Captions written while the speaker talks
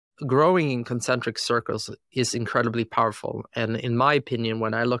growing in concentric circles is incredibly powerful. And in my opinion,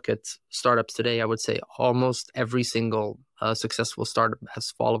 when I look at startups today, I would say almost every single successful startup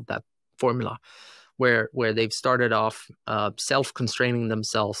has followed that formula, where they've started off self-constraining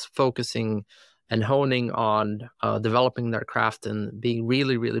themselves, focusing and honing on developing their craft and being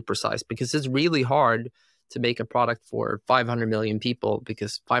really, really precise, because it's really hard to make a product for 500 million people,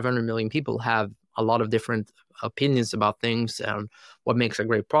 because 500 million people have a lot of different opinions about things and what makes a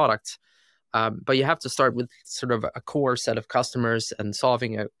great product. But you have to start with sort of a core set of customers and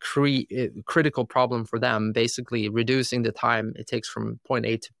solving a critical problem for them, basically reducing the time it takes from point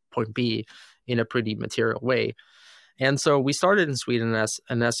A to point B in a pretty material way. And so we started in Sweden,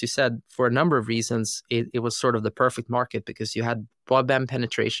 and as you said, for a number of reasons, it was sort of the perfect market, because you had broadband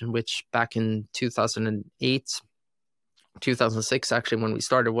penetration, which back in 2008, 2006, actually, when we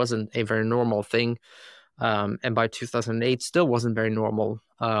started, wasn't a very normal thing. And by 2008, still wasn't very normal.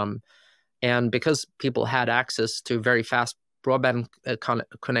 And because people had access to very fast broadband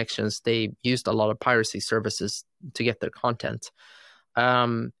connections, they used a lot of piracy services to get their content.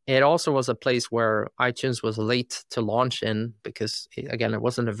 It also was a place where iTunes was late to launch in, because again, it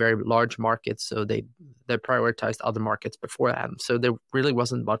wasn't a very large market, so they prioritized other markets beforehand. So there really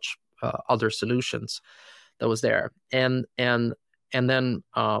wasn't much other solutions that was there. And then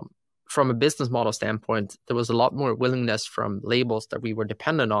from a business model standpoint, there was a lot more willingness from labels that we were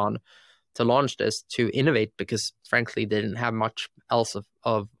dependent on to launch this to innovate, because frankly they didn't have much else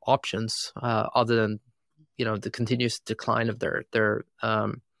of options other than the continuous decline of their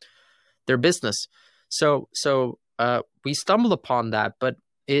business. So we stumbled upon that, but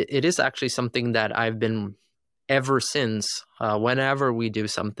it is actually something that I've been ever since. Whenever we do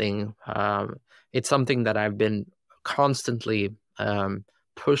something, it's something that I've been constantly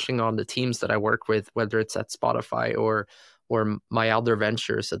pushing on the teams that I work with, whether it's at Spotify or my other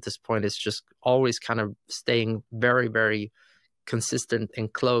ventures. At this point, it's just always kind of staying very, very consistent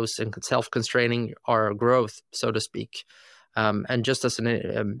and close and self-constraining our growth, so to speak. And just as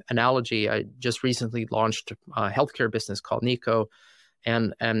an analogy, I just recently launched a healthcare business called Nico,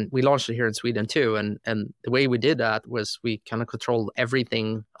 and we launched it here in Sweden too. And the way we did that was we kind of controlled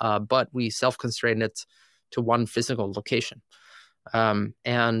everything, but we self-constrained it to one physical location. And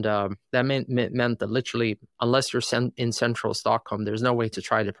that meant that literally, unless you're in central Stockholm, there's no way to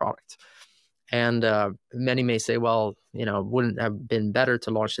try the product. And many may say, well, wouldn't it have been better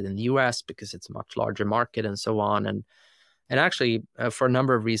to launch it in the US because it's a much larger market and so on. And actually, for a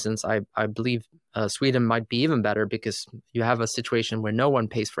number of reasons, I believe Sweden might be even better, because you have a situation where no one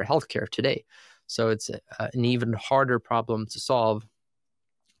pays for healthcare today. So it's an even harder problem to solve.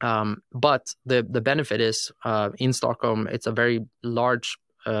 But the benefit is in Stockholm, it's a very large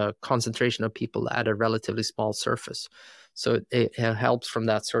concentration of people at a relatively small surface. So it helps from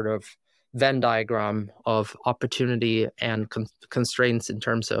that sort of Venn diagram of opportunity and constraints in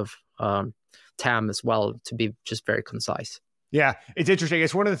terms of TAM as well, to be just very concise. Yeah, it's interesting.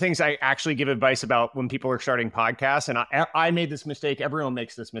 It's one of the things I actually give advice about when people are starting podcasts. And I made this mistake. Everyone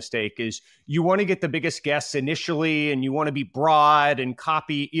makes this mistake, is you want to get the biggest guests initially, and you want to be broad and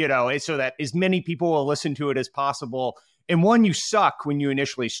copy, so that as many people will listen to it as possible. And one, you suck when you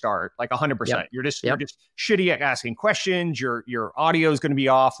initially start, like 100%. Yep. You're just shitty at asking questions. Your audio is going to be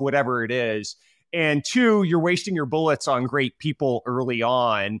off, whatever it is. And two, you're wasting your bullets on great people early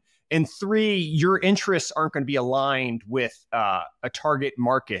on. And three, your interests aren't going to be aligned with a target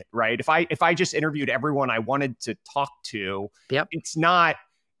market, right? If I just interviewed everyone I wanted to talk to, it's not,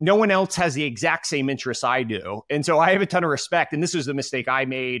 no one else has the exact same interests I do. And so I have a ton of respect. And this was the mistake I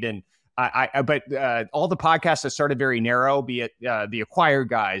made. And but all the podcasts that started very narrow, be it the Acquired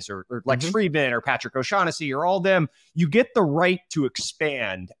guys or Lex Friedman or Patrick O'Shaughnessy or all them, you get the right to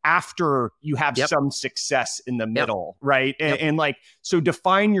expand after you have some success in the middle, right? And like, so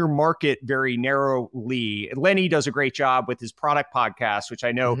define your market very narrowly. Lenny does a great job with his product podcast, which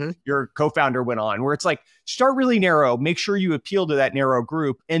I know your co-founder went on, where it's like, start really narrow, make sure you appeal to that narrow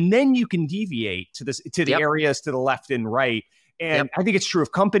group, and then you can deviate to the areas to the left and right. And I think it's true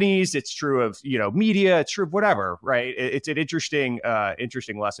of companies. It's true of, media. It's true of whatever, right? It's an interesting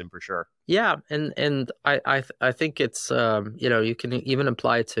lesson for sure. Yeah. And I think it's, you can even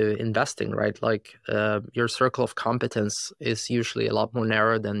apply it to investing, right? Like your circle of competence is usually a lot more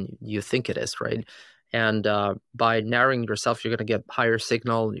narrow than you think it is, right? And by narrowing yourself, you're going to get higher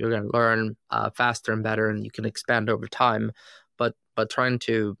signal. You're going to learn faster and better, and you can expand over time. But trying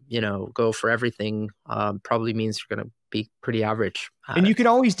to, go for everything probably means you're going to be pretty average. And you can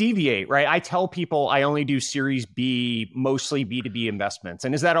always deviate, right? I tell people I only do Series B, mostly B2B investments.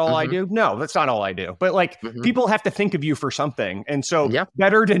 And is that all I do? No, that's not all I do. But like people have to think of you for something. And so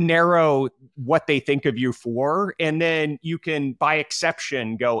better to narrow what they think of you for. And then you can, by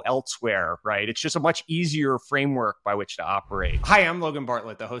exception, go elsewhere, right? It's just a much easier framework by which to operate. Hi, I'm Logan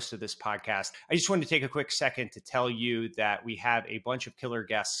Bartlett, the host of this podcast. I just wanted to take a quick second to tell you that we have a bunch of killer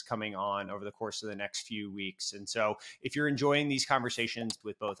guests coming on over the course of the next few weeks. And so if you're enjoying these conversations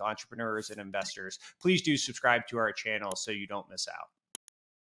with both entrepreneurs and investors, please do subscribe to our channel so you don't miss out.